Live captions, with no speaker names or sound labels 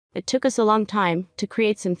It took us a long time to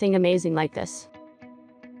create something amazing like this.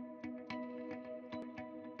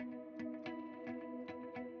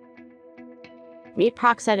 Meet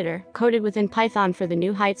Prox Editor, coded within Python for the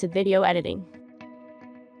new heights of video editing.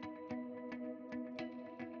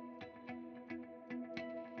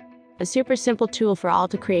 A super simple tool for all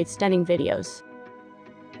to create stunning videos.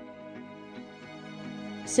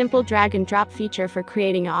 Simple drag and drop feature for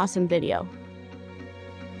creating an awesome video.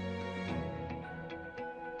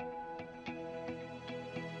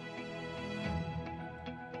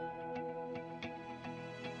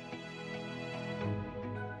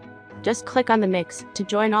 Just click on the mix to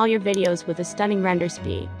join all your videos with a stunning render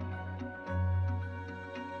speed.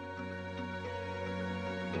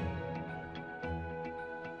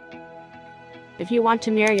 If you want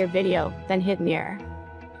to mirror your video, then hit mirror.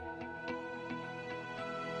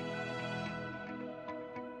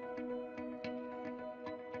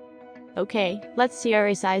 Okay, let's see our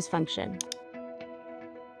resize function.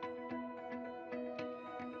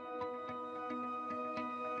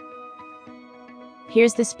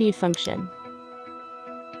 Here's the speed function.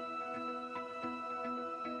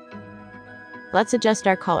 Let's adjust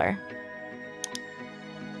our color.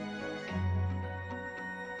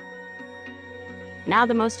 Now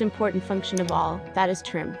the most important function of all, that is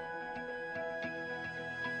trim.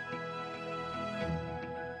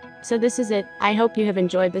 So this is it. I hope you have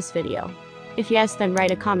enjoyed this video. If yes, then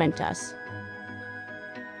write a comment to us.